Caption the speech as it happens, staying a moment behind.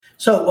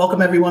So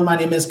welcome everyone. My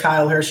name is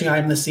Kyle Hershey.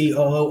 I'm the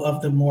COO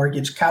of the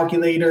Mortgage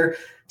Calculator.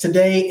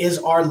 Today is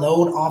our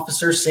loan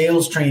officer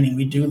sales training.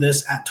 We do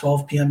this at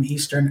 12 p.m.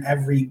 Eastern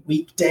every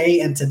weekday.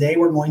 And today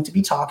we're going to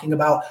be talking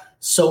about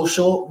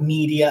social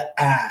media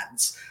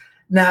ads.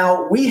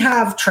 Now, we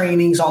have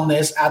trainings on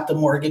this at the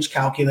Mortgage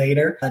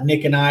Calculator.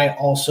 Nick and I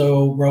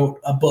also wrote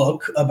a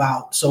book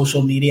about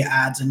social media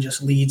ads and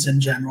just leads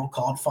in general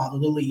called Follow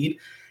the Lead.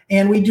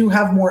 And we do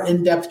have more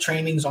in-depth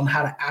trainings on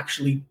how to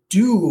actually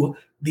do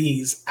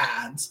these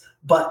ads.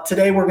 But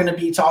today we're going to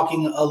be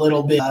talking a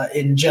little bit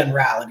in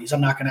generalities.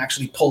 I'm not going to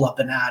actually pull up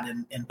an ad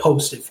and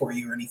post it for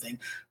you or anything.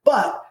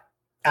 But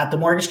at the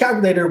Mortgage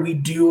Calculator, we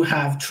do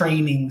have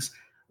trainings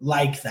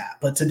like that.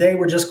 But today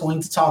we're just going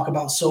to talk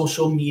about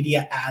social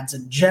media ads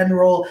in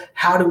general.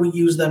 How do we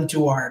use them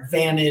to our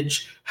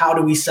advantage? How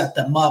do we set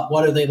them up?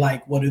 What are they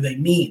like? What do they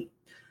mean?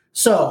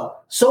 So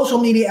social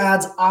media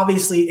ads,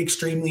 obviously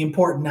extremely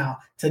important. Now,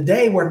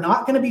 today we're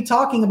not going to be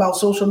talking about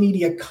social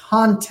media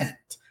content,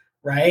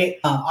 right?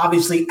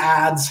 Obviously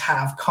ads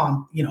have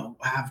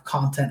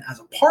content as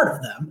a part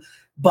of them,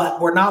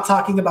 but we're not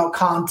talking about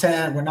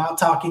content. We're not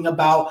talking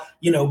about,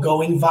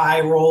 going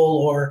viral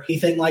or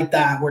anything like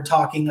that. We're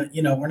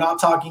not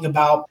talking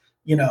about,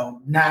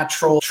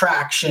 natural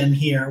traction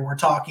here. We're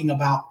talking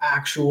about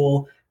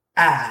actual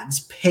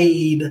ads,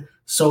 paid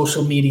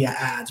social media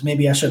ads.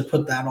 Maybe I should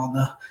put that on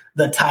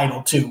the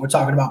title too. We're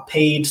talking about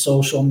paid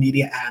social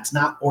media ads,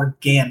 not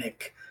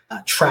organic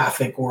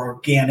traffic or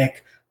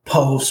organic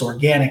posts,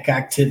 organic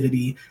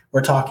activity.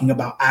 We're talking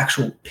about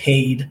actual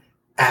paid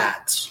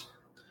ads.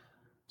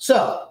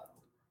 So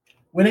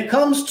when it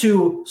comes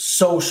to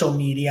social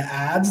media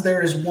ads,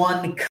 there is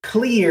one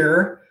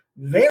clear,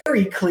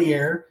 very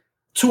clear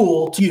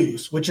tool to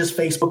use, which is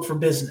Facebook for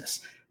Business.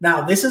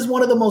 Now, this is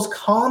one of the most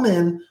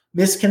common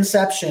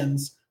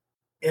misconceptions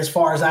as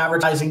far as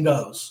advertising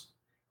goes.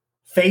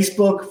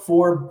 Facebook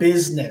for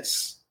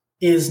Business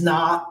is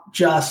not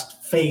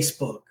just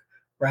Facebook,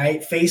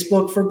 right?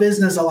 Facebook for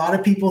Business, a lot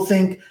of people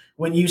think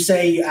when you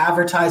say you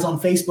advertise on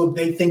Facebook,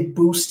 they think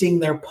boosting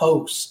their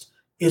post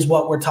is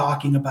what we're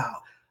talking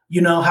about.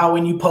 You know how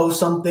when you post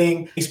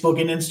something,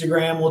 Facebook and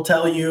Instagram will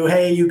tell you,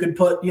 hey, you could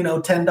put,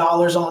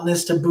 $10 on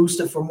this to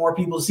boost it for more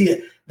people to see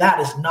it. That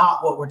is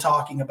not what we're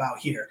talking about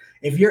here.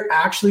 If you're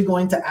actually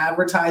going to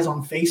advertise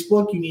on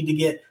Facebook, you need to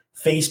get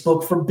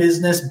Facebook for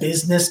Business.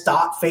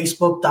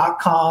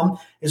 Business.facebook.com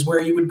is where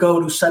you would go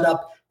to set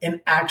up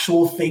an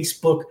actual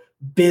Facebook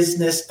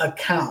business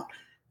account.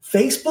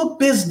 Facebook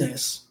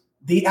Business,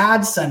 the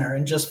Ad Center,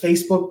 and just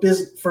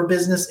Facebook for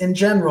Business in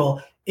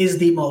general is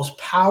the most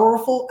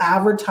powerful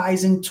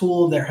advertising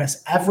tool there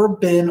has ever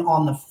been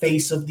on the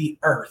face of the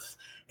earth.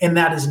 And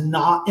that is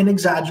not an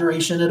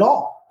exaggeration at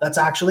all. That's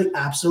actually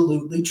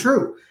absolutely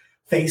true.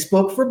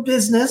 Facebook for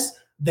Business,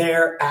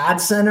 their Ad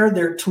Center,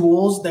 their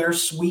tools, their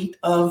suite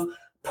of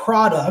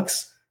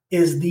products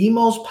is the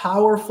most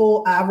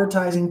powerful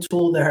advertising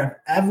tool there have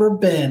ever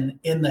been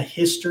in the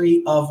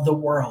history of the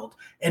world.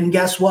 And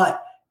guess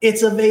what?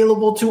 It's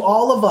available to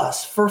all of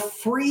us for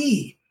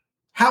free.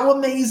 How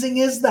amazing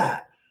is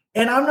that?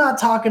 And I'm not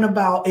talking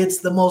about it's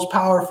the most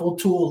powerful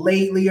tool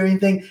lately or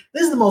anything.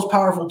 This is the most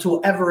powerful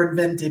tool ever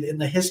invented in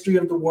the history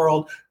of the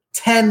world,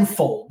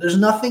 tenfold. There's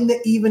nothing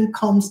that even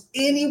comes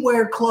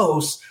anywhere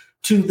close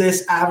to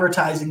this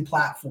advertising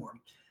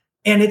platform.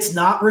 And it's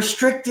not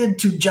restricted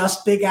to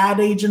just big ad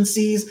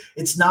agencies.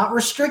 It's not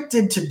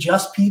restricted to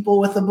just people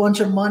with a bunch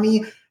of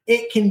money.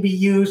 It can be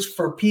used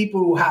for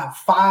people who have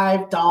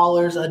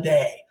 $5 a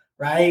day,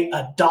 right?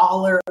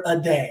 $1 a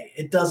day.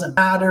 It doesn't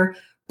matter.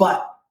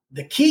 But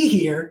the key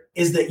here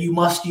is that you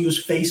must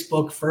use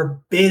Facebook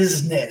for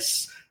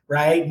Business,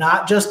 right?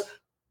 Not just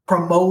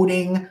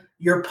promoting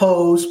your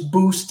post,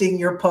 boosting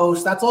your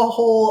post. That's a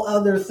whole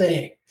other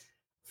thing.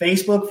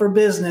 Facebook for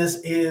Business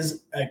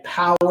is a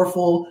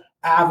powerful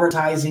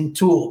advertising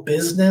tool.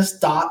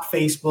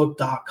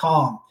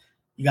 Business.facebook.com.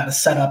 You got to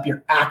set up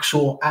your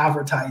actual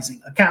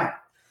advertising account.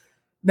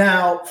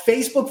 Now,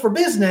 Facebook for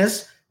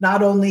Business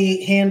not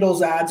only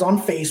handles ads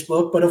on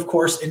Facebook, but of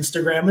course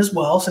Instagram as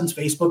well, since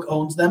Facebook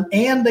owns them,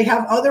 and they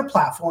have other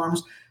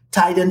platforms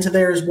tied into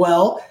there as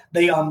well.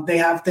 They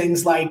have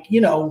things like,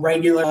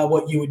 regular,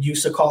 what you would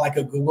used to call like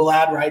a Google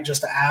ad, right?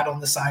 Just an ad on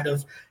the side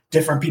of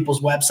different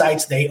people's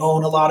websites. They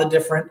own a lot of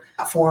different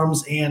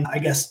platforms and I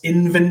guess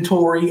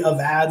inventory of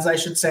ads, I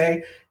should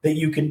say, that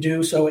you can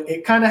do. So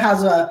it kind of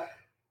has a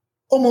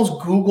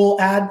almost Google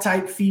ad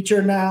type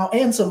feature now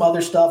and some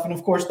other stuff. And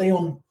of course they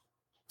own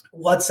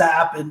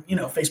WhatsApp and,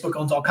 Facebook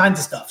owns all kinds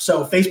of stuff.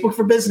 So Facebook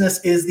for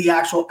Business is the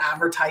actual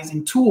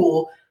advertising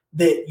tool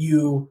that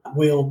you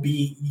will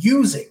be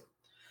using.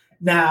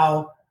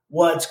 Now,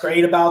 what's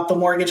great about the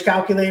Mortgage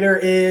Calculator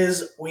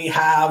is we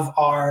have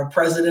our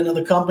president of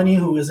the company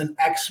who is an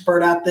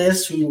expert at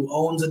this, who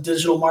owns a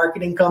digital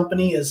marketing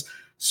company, is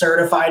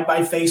certified by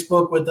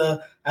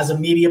Facebook as a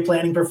media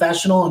planning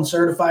professional and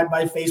certified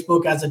by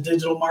Facebook as a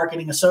digital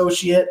marketing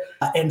associate.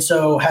 And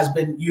so has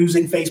been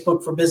using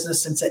Facebook for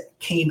Business since it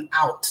came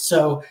out.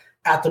 So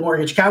at the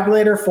Mortgage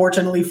Calculator,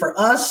 fortunately for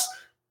us,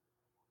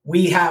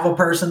 we have a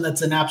person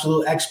that's an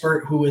absolute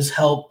expert who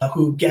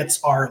who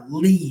gets our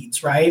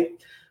leads, right?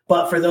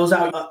 But for those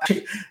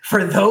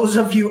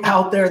of you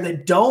out there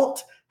that don't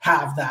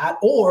have that,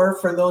 or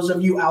for those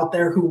of you out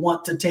there who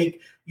want to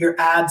take your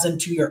ads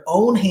into your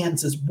own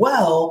hands as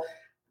well,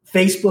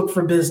 Facebook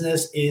for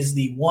Business is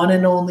the one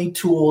and only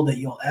tool that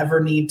you'll ever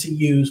need to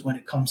use when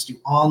it comes to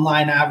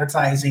online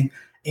advertising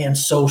and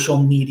social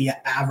media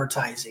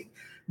advertising.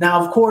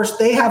 Now, of course,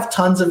 they have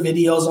tons of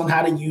videos on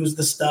how to use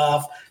the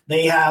stuff.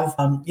 They have,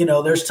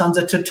 there's tons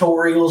of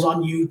tutorials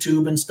on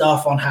YouTube and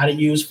stuff on how to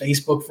use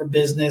Facebook for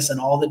Business and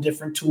all the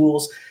different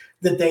tools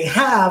that they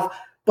have.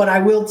 But I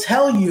will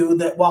tell you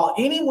that while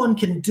anyone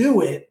can do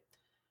it,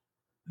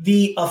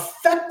 the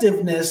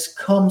effectiveness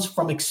comes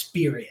from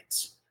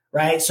experience.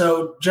 Right.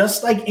 So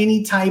just like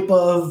any type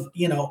of,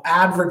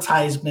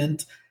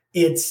 advertisement,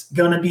 it's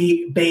going to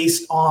be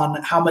based on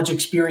how much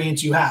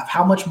experience you have.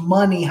 How much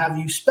money have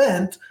you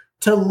spent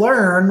to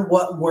learn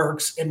what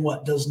works and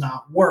what does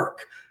not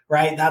work?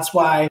 Right. That's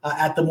why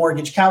at the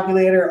Mortgage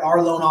Calculator,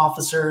 our loan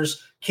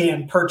officers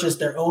can purchase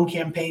their own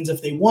campaigns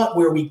if they want,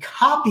 where we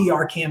copy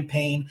our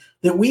campaign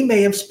that we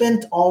may have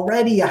spent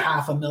already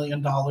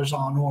 $500,000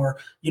 on, or,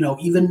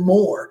 even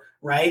more.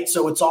 Right.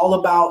 So it's all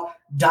about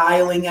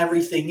dialing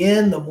everything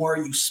in. The more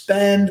you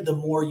spend, the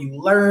more you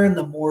learn,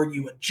 the more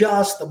you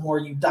adjust, the more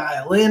you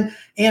dial in.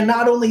 And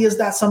not only is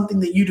that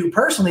something that you do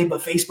personally, but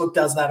Facebook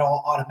does that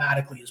all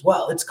automatically as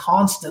well. It's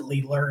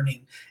constantly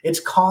learning. It's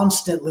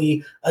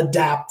constantly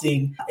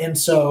adapting. And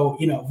so,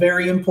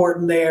 very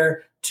important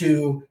there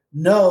to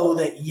know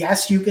that,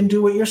 yes, you can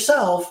do it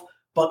yourself,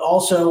 but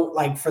also,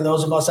 like, for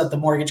those of us at the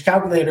Mortgage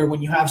Calculator,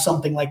 when you have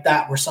something like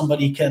that where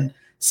somebody can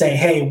say,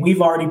 hey,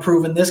 we've already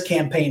proven this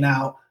campaign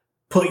out,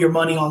 put your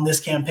money on this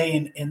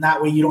campaign, and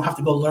that way you don't have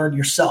to go learn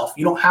yourself.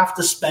 You don't have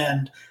to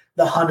spend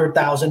the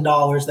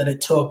 $100,000 that it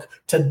took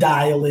to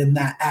dial in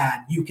that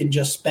ad. You can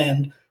just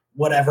spend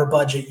whatever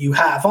budget you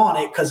have on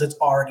it because it's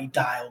already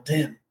dialed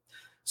in.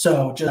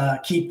 So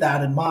just keep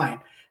that in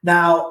mind.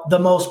 Now, the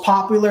most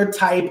popular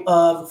type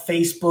of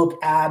Facebook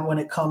ad when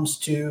it comes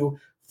to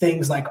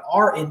things like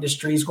our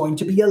industry is going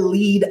to be a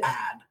lead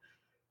ad.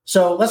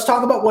 So let's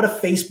talk about what a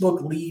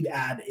Facebook lead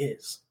ad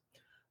is.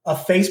 A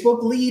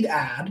Facebook lead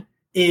ad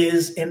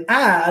is an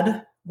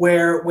ad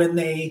where when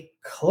they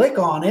click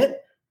on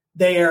it,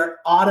 they are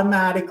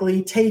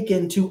automatically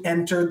taken to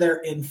enter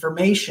their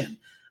information.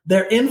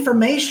 Their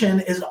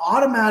information is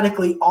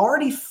automatically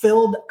already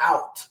filled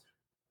out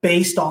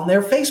based on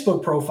their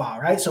Facebook profile,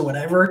 right? So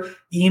whatever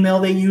email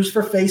they use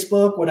for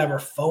Facebook, whatever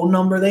phone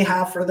number they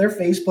have for their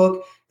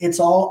Facebook, it's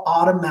all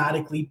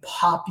automatically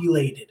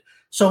populated.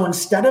 So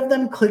instead of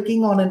them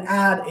clicking on an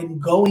ad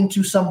and going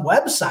to some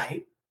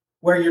website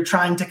where you're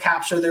trying to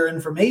capture their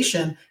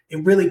information,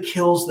 it really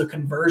kills the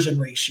conversion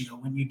ratio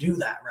when you do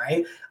that,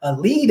 right? A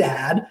lead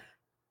ad,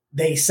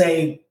 they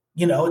say,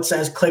 it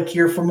says click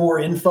here for more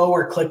info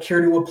or click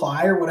here to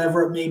apply or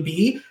whatever it may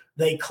be.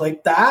 They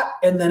click that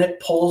and then it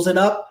pulls it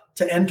up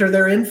to enter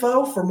their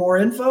info for more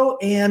info,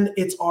 and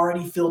it's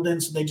already filled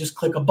in. So they just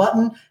click a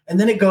button and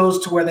then it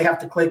goes to where they have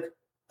to click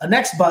a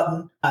next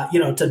button,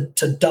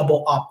 to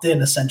double opt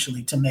in,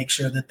 essentially, to make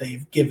sure that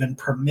they've given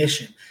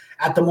permission.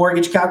 At the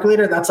Mortgage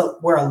Calculator, that's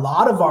where a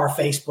lot of our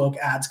Facebook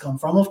ads come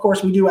from. Of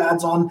course, we do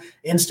ads on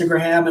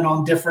Instagram and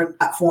on different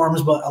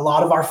platforms, but a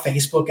lot of our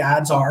Facebook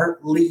ads are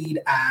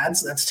lead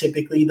ads. That's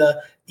typically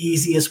the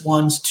easiest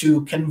ones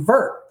to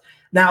convert.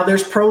 Now,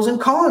 there's pros and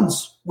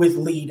cons with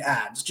lead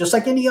ads, just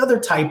like any other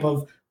type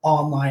of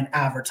online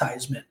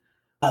advertisement.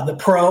 The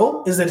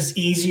pro is that it's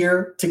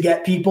easier to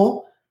get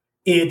people.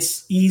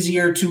 It's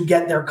easier to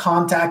get their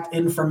contact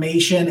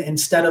information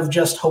instead of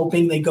just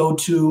hoping they go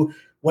to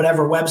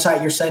whatever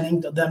website you're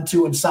sending them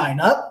to and sign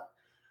up.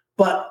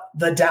 But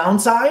the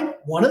downside,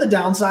 one of the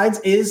downsides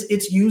is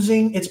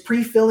it's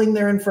pre-filling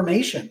their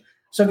information.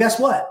 So guess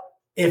what?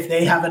 If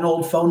they have an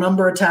old phone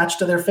number attached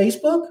to their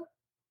Facebook,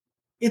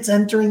 it's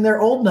entering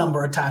their old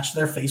number attached to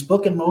their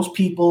Facebook, and most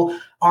people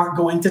aren't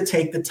going to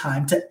take the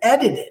time to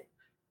edit it,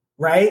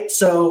 right?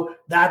 So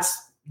that's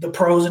the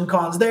pros and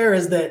cons there,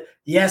 is that,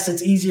 yes,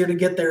 it's easier to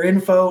get their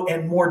info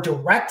and more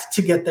direct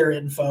to get their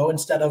info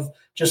instead of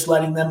just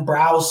letting them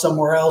browse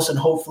somewhere else and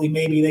hopefully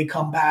maybe they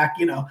come back,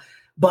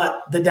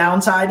 But the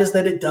downside is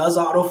that it does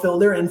autofill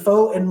their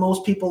info, and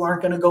most people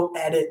aren't going to go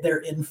edit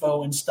their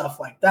info and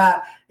stuff like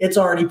that. It's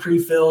already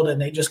pre-filled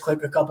and they just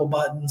click a couple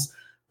buttons.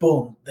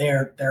 Boom,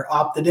 they're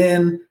opted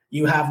in.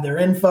 You have their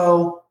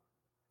info.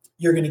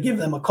 You're going to give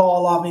them a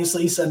call,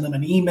 obviously, send them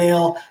an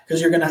email,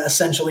 because you're going to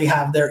essentially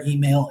have their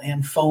email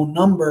and phone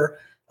number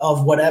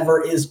of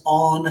whatever is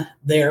on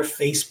their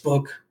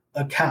Facebook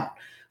account.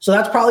 So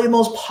that's probably the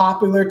most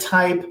popular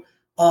type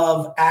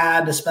of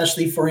ad,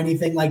 especially for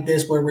anything like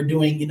this where we're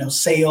doing,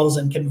 sales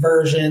and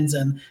conversions.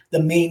 And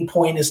the main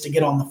point is to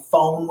get on the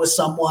phone with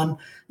someone.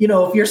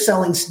 If you're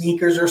selling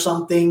sneakers or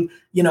something,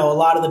 a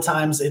lot of the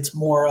times it's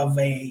more of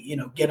a,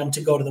 get them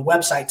to go to the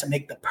website to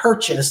make the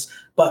purchase.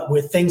 But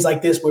with things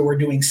like this where we're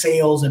doing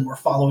sales and we're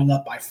following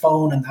up by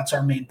phone, and that's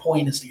our main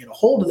point, is to get a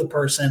hold of the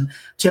person,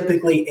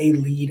 typically a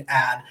lead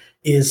ad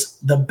is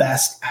the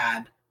best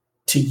ad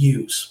to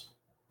use.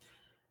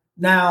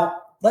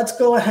 Now, let's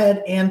go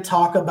ahead and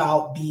talk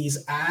about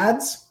these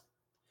ads.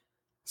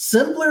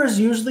 Simpler is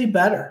usually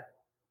better.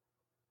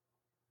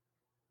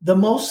 The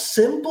most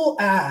simple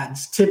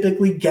ads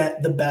typically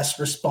get the best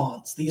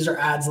response. These are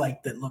ads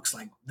that look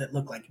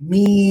like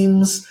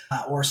memes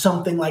or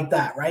something like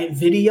that, right?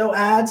 Video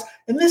ads,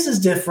 and this is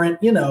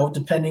different,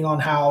 depending on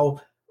how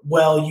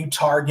well you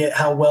target,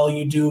 how well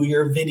you do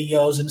your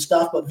videos and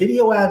stuff. But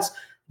video ads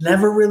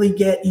never really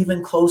get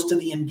even close to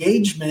the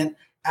engagement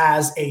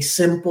as a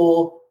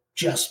simple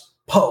just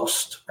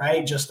post,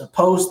 right? Just a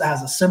post that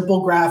has a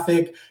simple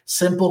graphic,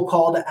 simple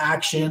call to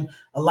action.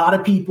 A lot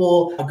of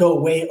people go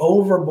way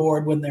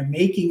overboard when they're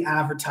making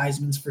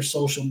advertisements for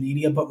social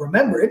media, but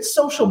remember, it's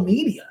social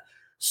media.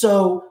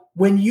 So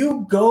when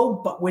you're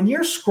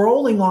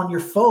scrolling on your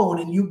phone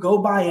and you go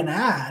by an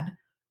ad,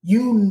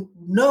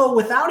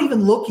 without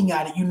even looking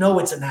at it,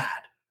 it's an ad,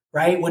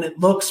 right? When it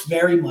looks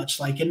very much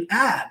like an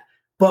ad.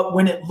 But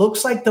when it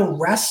looks like the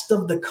rest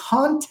of the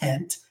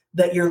content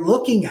that you're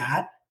looking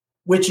at,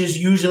 which is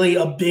usually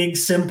a big,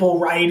 simple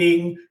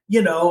writing,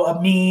 a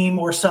meme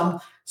or some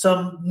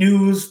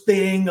news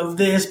thing of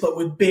this, but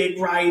with big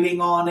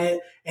writing on it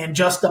and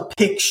just a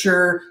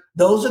picture.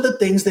 Those are the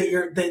things that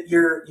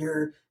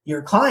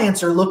your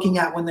clients are looking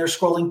at when they're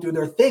scrolling through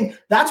their thing.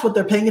 That's what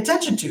they're paying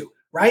attention to,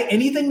 right?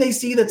 Anything they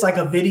see that's like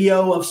a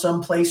video of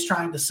some place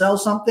trying to sell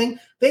something,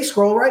 they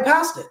scroll right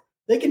past it.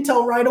 They can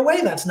tell right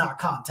away that's not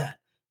content.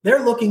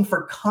 They're looking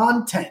for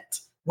content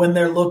when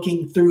they're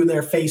looking through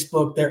their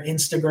Facebook, their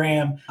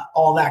Instagram,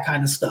 all that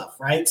kind of stuff,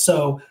 right?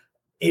 So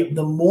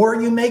the more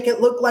you make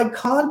it look like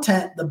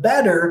content, the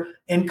better.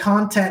 And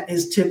content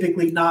is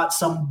typically not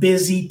some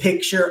busy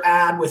picture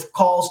ad with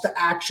calls to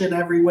action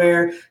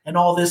everywhere and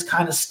all this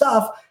kind of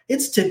stuff.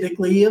 It's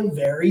typically a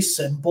very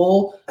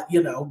simple,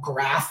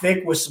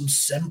 graphic with some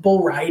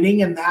simple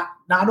writing. And that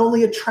not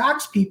only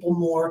attracts people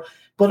more,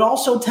 but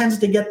also tends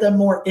to get them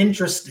more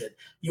interested.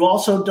 You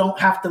also don't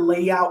have to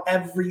lay out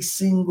every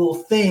single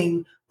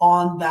thing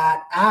on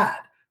that ad,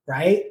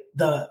 right?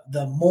 The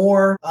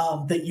more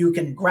that you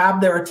can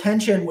grab their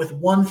attention with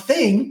one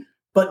thing,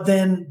 but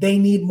then they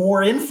need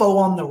more info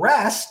on the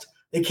rest.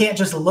 They can't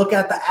just look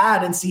at the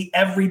ad and see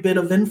every bit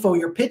of info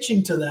you're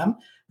pitching to them.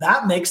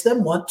 That makes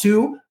them want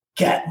to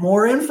get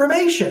more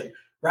information,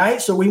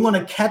 right? So we want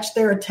to catch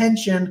their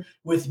attention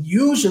with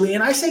usually,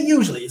 and I say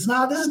usually, this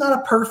is not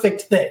a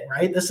perfect thing,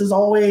 right? This is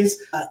always,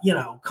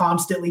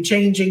 constantly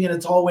changing, and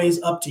it's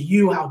always up to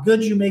you how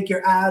good you make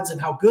your ads and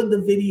how good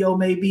the video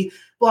may be,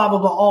 blah, blah,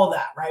 blah, all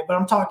that, right? But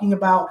I'm talking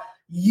about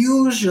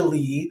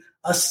usually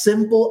a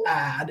simple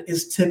ad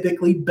is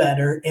typically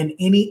better, and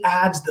any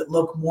ads that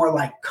look more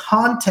like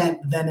content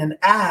than an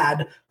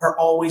ad are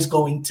always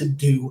going to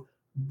do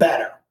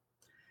better.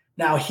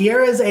 Now,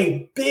 here is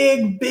a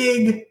big,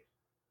 big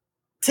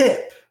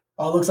tip.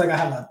 Oh, it looks like I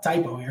have a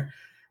typo here.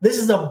 This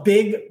is a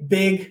big,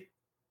 big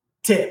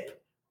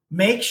tip.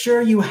 Make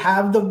sure you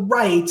have the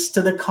rights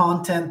to the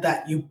content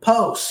that you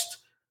post.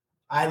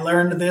 I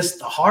learned this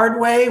the hard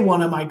way.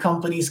 One of my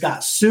companies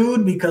got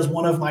sued because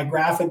one of my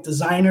graphic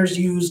designers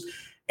used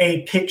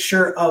a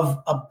picture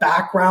of a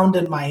background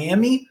in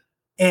Miami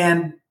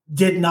and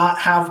did not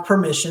have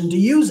permission to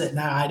use it.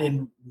 Now,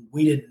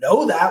 we didn't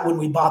know that when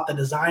we bought the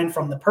design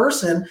from the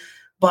person,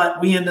 but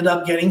we ended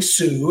up getting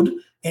sued.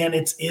 And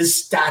it is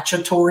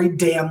statutory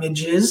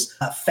damages,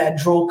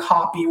 federal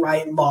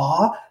copyright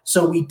law.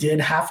 So we did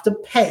have to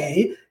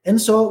pay.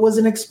 And so it was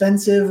an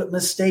expensive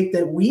mistake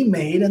that we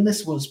made. And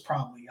this was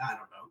probably,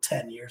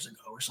 10 years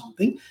ago or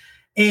something.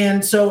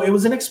 And so it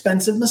was an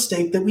expensive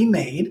mistake that we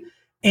made,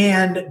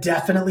 and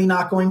definitely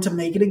not going to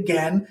make it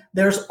again.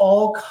 There's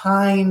all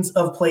kinds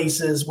of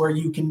places where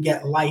you can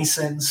get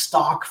licensed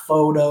stock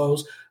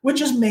photos,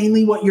 which is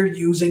mainly what you're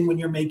using when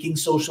you're making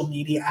social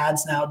media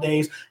ads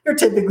nowadays. You're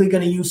typically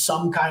going to use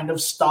some kind of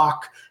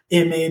stock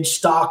image,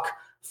 stock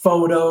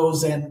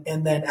photos, and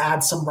then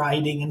add some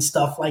writing and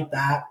stuff like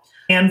that.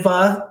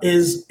 Canva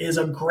is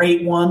a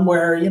great one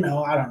where,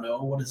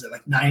 what is it,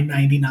 like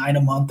 $9.99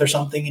 a month or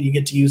something, and you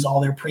get to use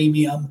all their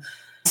premium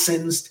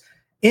licensed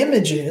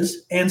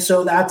images. And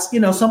so that's,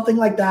 something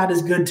like that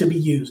is good to be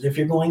used. If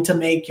you're going to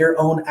make your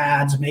own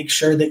ads, make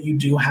sure that you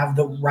do have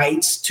the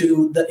rights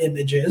to the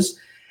images.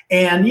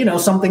 And,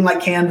 something like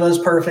Canva is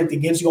perfect. It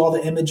gives you all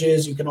the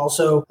images. You can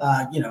also,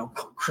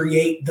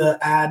 create the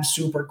ad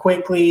super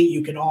quickly.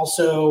 You can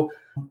also,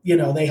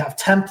 they have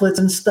templates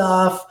and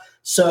stuff.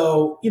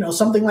 So,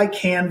 something like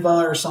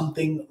Canva or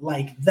something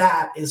like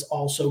that is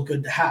also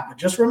good to have. But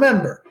just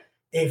remember,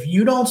 if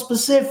you don't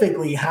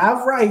specifically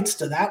have rights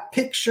to that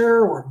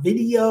picture or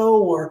video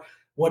or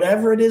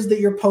whatever it is that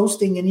you're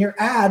posting in your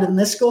ad, and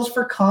this goes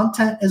for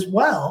content as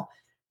well,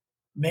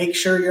 make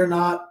sure you're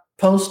not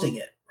posting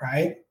it,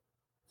 right?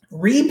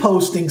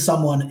 Reposting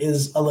someone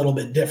is a little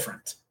bit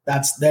different.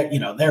 That's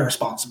their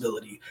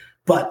responsibility.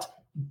 But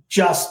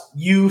just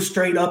you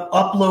straight up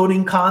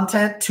uploading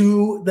content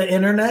to the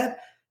internet,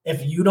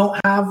 if you don't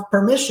have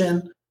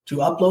permission to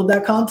upload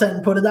that content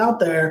and put it out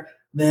there,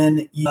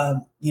 then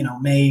you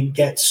may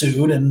get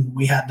sued. And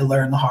we had to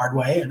learn the hard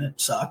way, and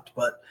it sucked.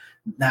 But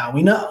Now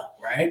we know,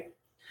 right?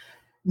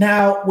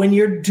 Now, when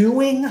you're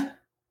doing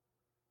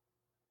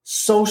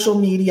social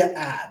media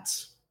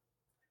ads,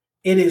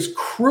 it is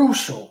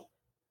crucial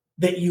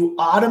that you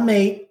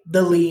automate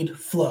the lead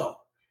flow.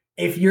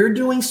 If you're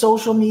doing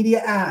social media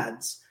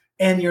ads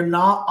and you're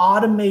not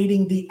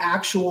automating the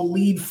actual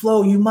lead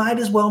flow, you might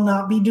as well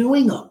not be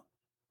doing them.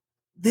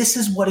 This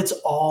is what it's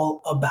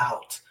all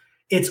about.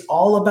 It's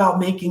all about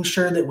making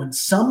sure that when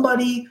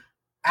somebody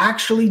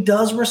actually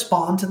does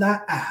respond to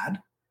that ad,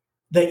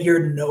 that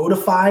you're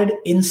notified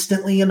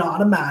instantly and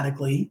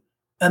automatically,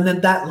 and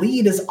then that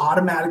lead is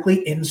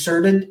automatically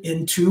inserted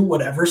into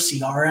whatever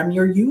CRM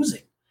you're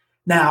using.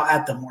 Now,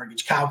 at the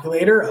Mortgage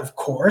Calculator, of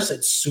course,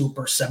 it's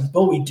super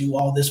simple. We do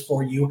all this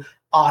for you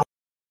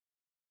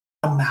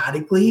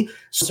automatically.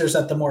 So there's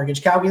at the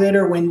Mortgage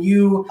Calculator, when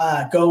you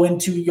go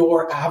into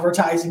your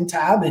advertising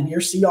tab in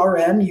your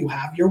CRM, you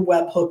have your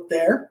webhook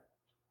there.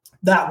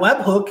 That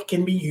webhook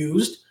can be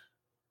used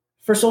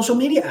for social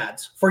media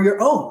ads for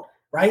your own,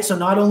 right? So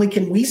not only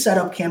can we set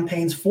up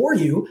campaigns for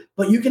you,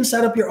 but you can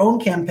set up your own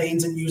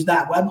campaigns and use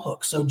that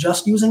webhook. So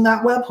just using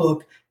that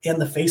webhook in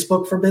the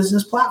Facebook for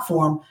Business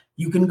platform,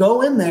 you can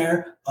go in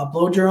there,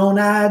 upload your own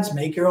ads,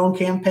 make your own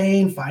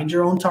campaign, find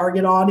your own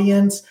target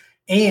audience,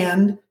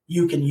 and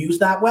you can use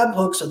that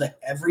webhook so that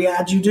every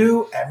ad you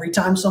do, every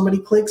time somebody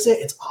clicks it,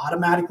 it's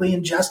automatically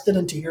ingested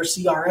into your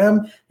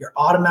CRM. You're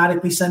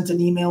automatically sent an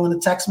email and a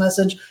text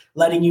message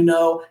letting you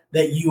know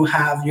that you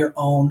have your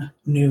own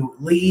new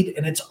lead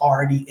and it's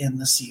already in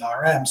the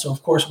CRM. So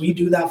of course, we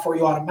do that for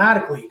you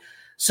automatically.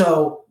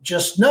 So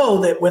just know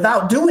that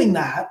without doing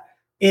that,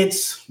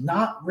 it's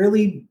not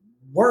really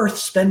worth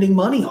spending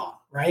money on,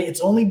 right? It's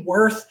only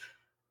worth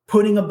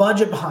putting a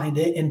budget behind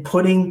it and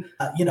putting,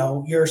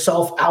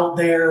 yourself out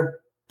there,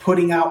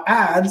 putting out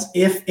ads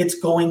if it's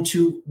going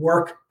to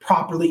work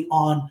properly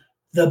on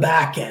the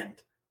back end.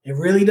 It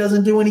really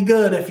doesn't do any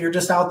good if you're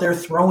just out there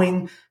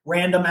throwing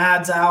random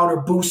ads out or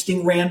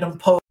boosting random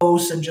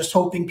posts and just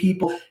hoping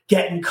people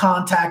get in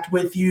contact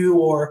with you,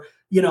 or,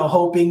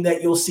 hoping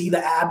that you'll see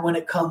the ad when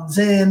it comes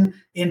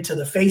into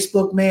the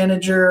Facebook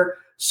manager.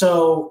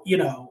 So,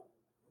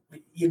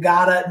 you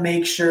got to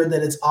make sure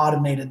that it's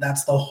automated.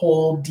 That's the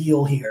whole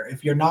deal here.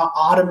 If you're not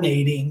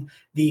automating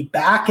the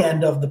back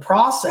end of the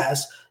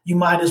process, you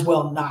might as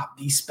well not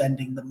be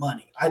spending the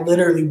money. I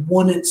literally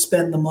wouldn't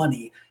spend the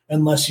money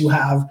unless you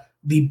have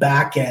the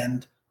back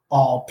end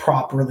all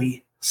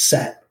properly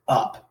set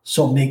up.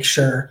 So make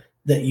sure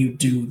that you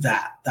do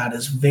that. That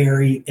is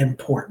very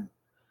important.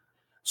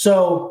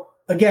 So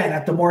again,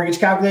 at the Mortgage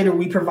Calculator,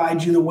 we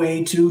provide you the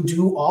way to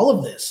do all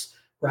of this,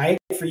 right?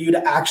 For you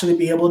to actually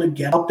be able to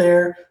get out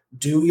there,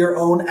 do your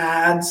own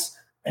ads,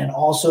 and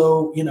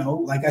also,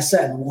 like I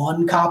said,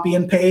 one copy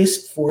and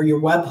paste for your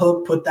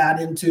webhook, put that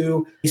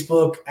into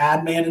Facebook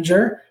Ad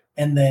Manager,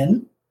 and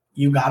then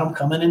you got them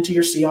coming into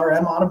your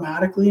CRM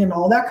automatically and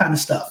all that kind of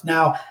stuff.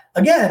 Now,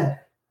 again,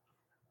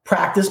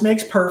 practice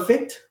makes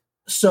perfect.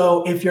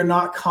 So if you're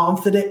not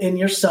confident in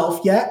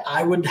yourself yet,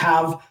 I would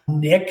have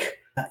Nick,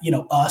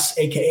 us,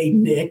 AKA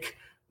Nick,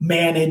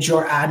 manage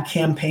your ad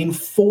campaign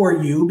for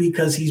you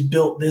because he's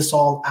built this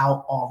all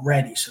out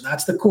already. So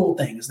that's the cool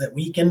thing, is that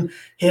we can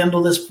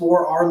handle this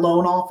for our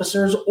loan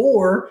officers,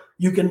 or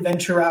you can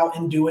venture out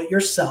and do it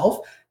yourself.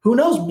 Who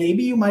knows?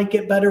 Maybe you might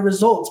get better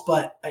results,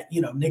 but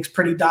Nick's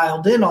pretty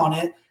dialed in on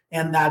it.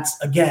 And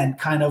that's, again,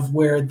 kind of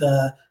where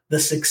the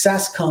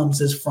success comes,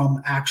 is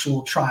from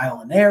actual trial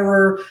and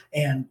error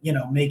and,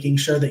 making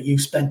sure that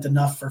you've spent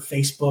enough for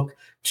Facebook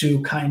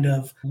to kind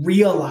of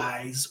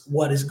realize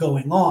what is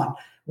going on.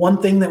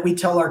 One thing that we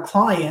tell our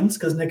clients,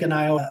 because Nick and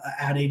I are an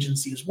ad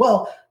agency as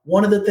well,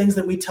 one of the things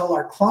that we tell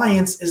our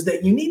clients is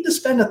that you need to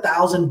spend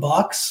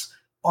 $1,000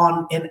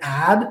 on an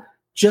ad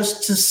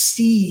just to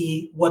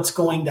see what's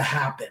going to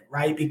happen,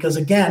 right? Because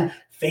again,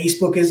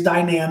 Facebook is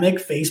dynamic.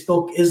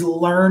 Facebook is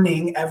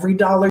learning every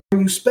dollar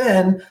you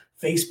spend.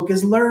 Facebook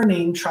is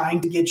learning,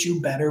 trying to get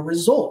you better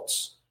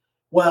results.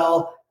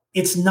 Well,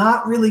 it's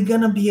not really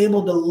going to be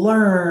able to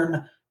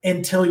learn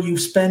until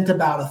you've spent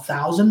about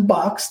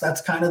 $1,000.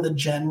 That's kind of the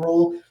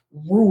general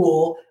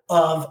rule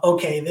of,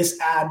 okay, this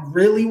ad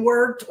really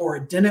worked, or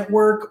it didn't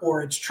work,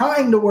 or it's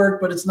trying to work,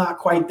 but it's not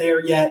quite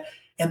there yet.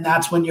 And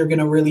that's when you're going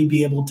to really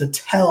be able to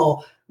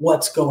tell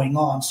what's going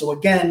on. So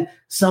again,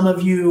 some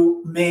of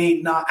you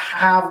may not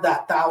have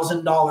that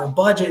 $1,000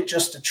 budget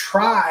just to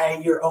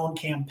try your own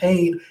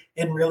campaign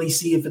and really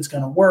see if it's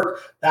going to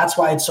work. That's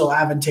why it's so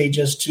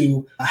advantageous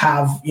to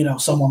have,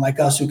 someone like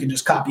us who can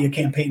just copy a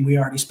campaign we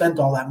already spent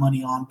all that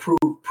money on,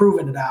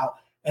 proving it out,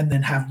 and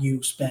then have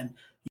you spend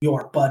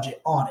your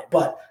budget on it.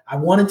 But I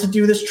wanted to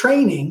do this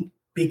training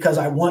because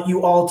I want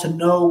you all to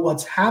know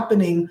what's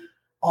happening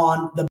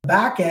on the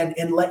back end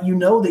and let you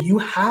know that you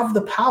have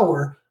the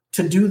power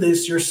to do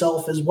this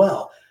yourself as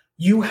well.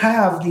 You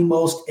have the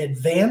most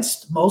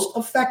advanced, most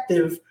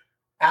effective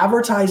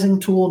advertising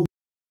tool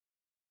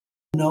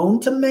known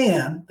to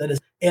man that is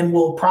and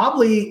will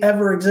probably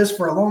ever exist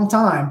for a long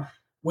time,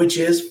 which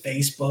is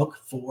Facebook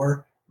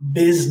for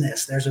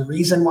business. There's a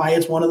reason why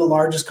it's one of the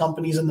largest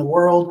companies in the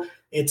world.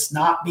 It's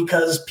not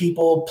because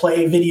people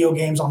play video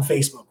games on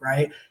Facebook,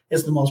 right?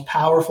 It's the most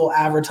powerful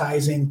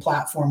advertising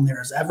platform there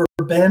has ever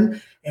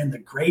been. And the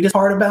greatest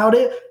part about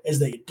it is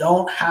that you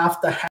don't have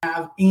to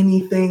have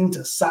anything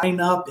to sign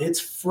up. It's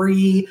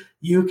free.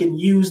 You can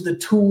use the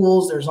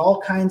tools. There's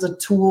all kinds of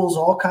tools,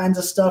 all kinds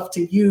of stuff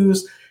to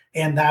use.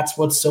 And that's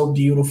what's so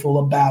beautiful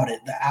about it.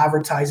 The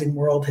advertising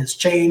world has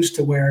changed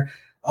to where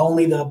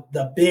only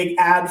the big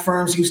ad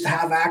firms used to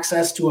have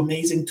access to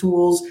amazing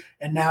tools.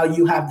 And now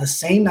you have the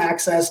same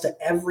access to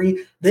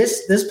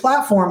this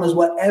platform is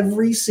what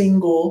every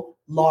single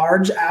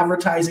large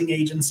advertising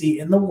agency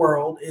in the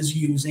world is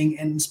using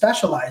and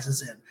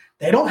specializes in.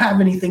 They don't have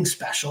anything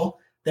special.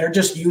 They're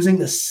just using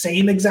the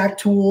same exact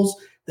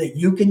tools that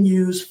you can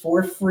use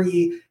for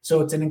free.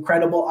 So it's an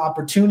incredible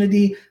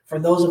opportunity for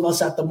those of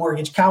us at the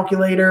Mortgage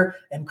Calculator,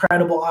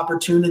 incredible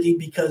opportunity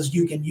because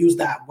you can use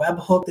that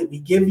webhook that we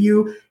give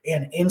you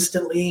and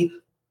instantly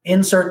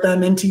insert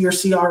them into your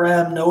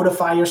CRM,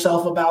 notify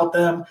yourself about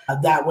them.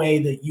 That way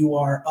that you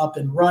are up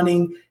and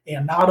running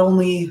and not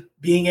only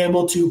being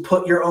able to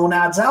put your own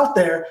ads out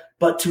there,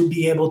 but to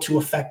be able to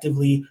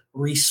effectively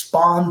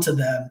respond to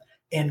them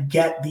and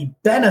get the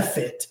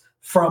benefit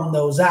from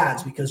those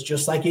ads, because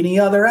just like any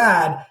other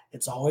ad,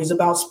 it's always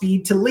about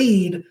speed to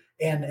lead.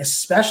 And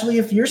especially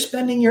if you're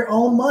spending your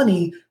own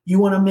money, you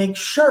want to make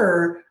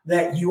sure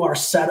that you are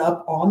set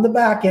up on the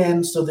back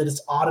end so that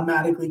it's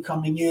automatically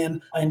coming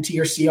into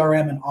your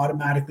CRM and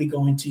automatically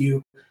going to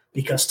you,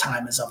 because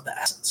time is of the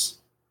essence.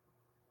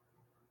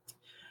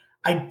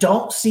 I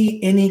don't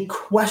see any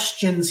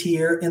questions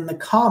here in the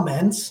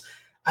comments.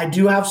 I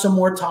do have some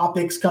more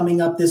topics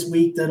coming up this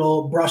week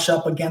that'll brush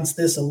up against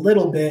this a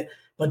little bit,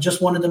 but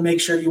just wanted to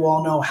make sure you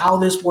all know how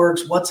this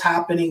works, what's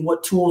happening,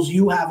 what tools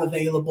you have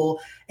available.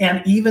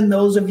 And even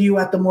those of you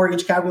at the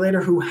Mortgage Calculator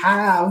who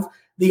have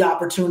the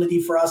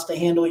opportunity for us to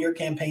handle your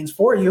campaigns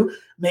for you,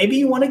 maybe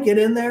you want to get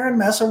in there and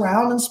mess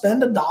around and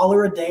spend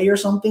 $1 a day or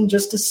something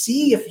just to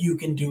see if you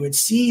can do it,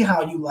 see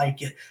how you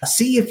like it,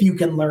 see if you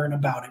can learn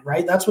about it,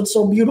 right? That's what's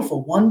so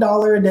beautiful.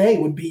 $1 a day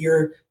would be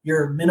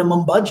your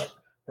minimum budget,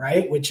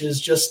 right? Which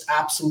is just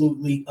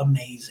absolutely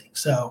amazing.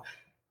 So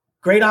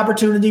great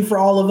opportunity for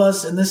all of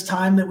us in this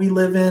time that we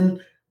live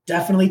in.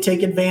 Definitely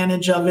take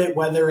advantage of it,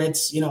 whether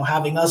it's,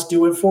 having us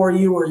do it for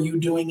you or you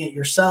doing it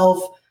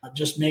yourself.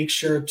 Just make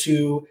sure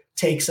to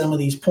take some of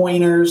these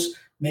pointers.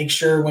 Make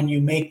sure when you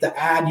make the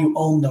ad, you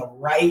own the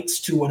rights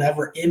to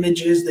whatever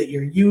images that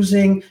you're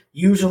using.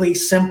 Usually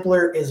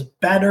simpler is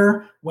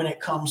better when it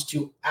comes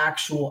to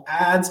actual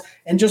ads.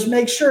 And just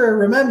make sure,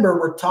 remember,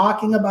 we're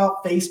talking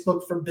about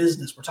Facebook for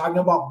Business. We're talking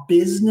about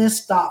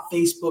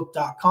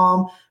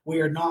business.facebook.com.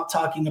 We are not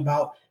talking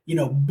about,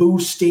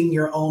 boosting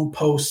your own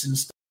posts and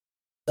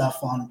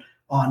stuff on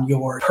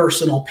your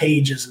personal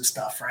pages and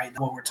stuff, right? That's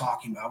what we're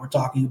talking about. We're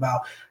talking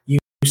about you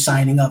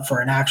signing up for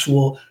an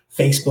actual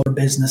Facebook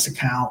business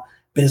account,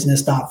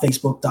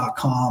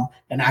 business.facebook.com,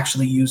 and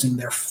actually using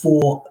their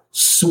full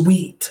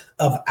suite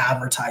of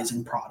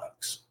advertising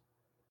products.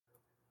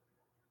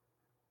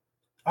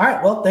 All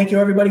right. Well, thank you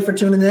everybody for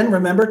tuning in.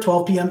 Remember,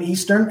 12 p.m.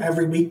 Eastern,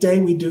 every weekday,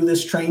 we do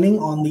this training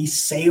on the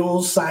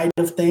sales side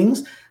of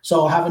things. So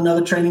I'll have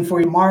another training for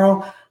you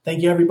tomorrow.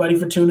 Thank you everybody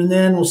for tuning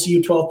in. We'll see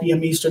you 12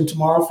 p.m. Eastern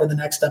tomorrow for the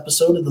next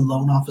episode of the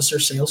Loan Officer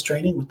Sales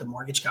Training with the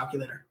Mortgage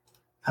Calculator.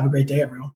 Have a great day, everyone.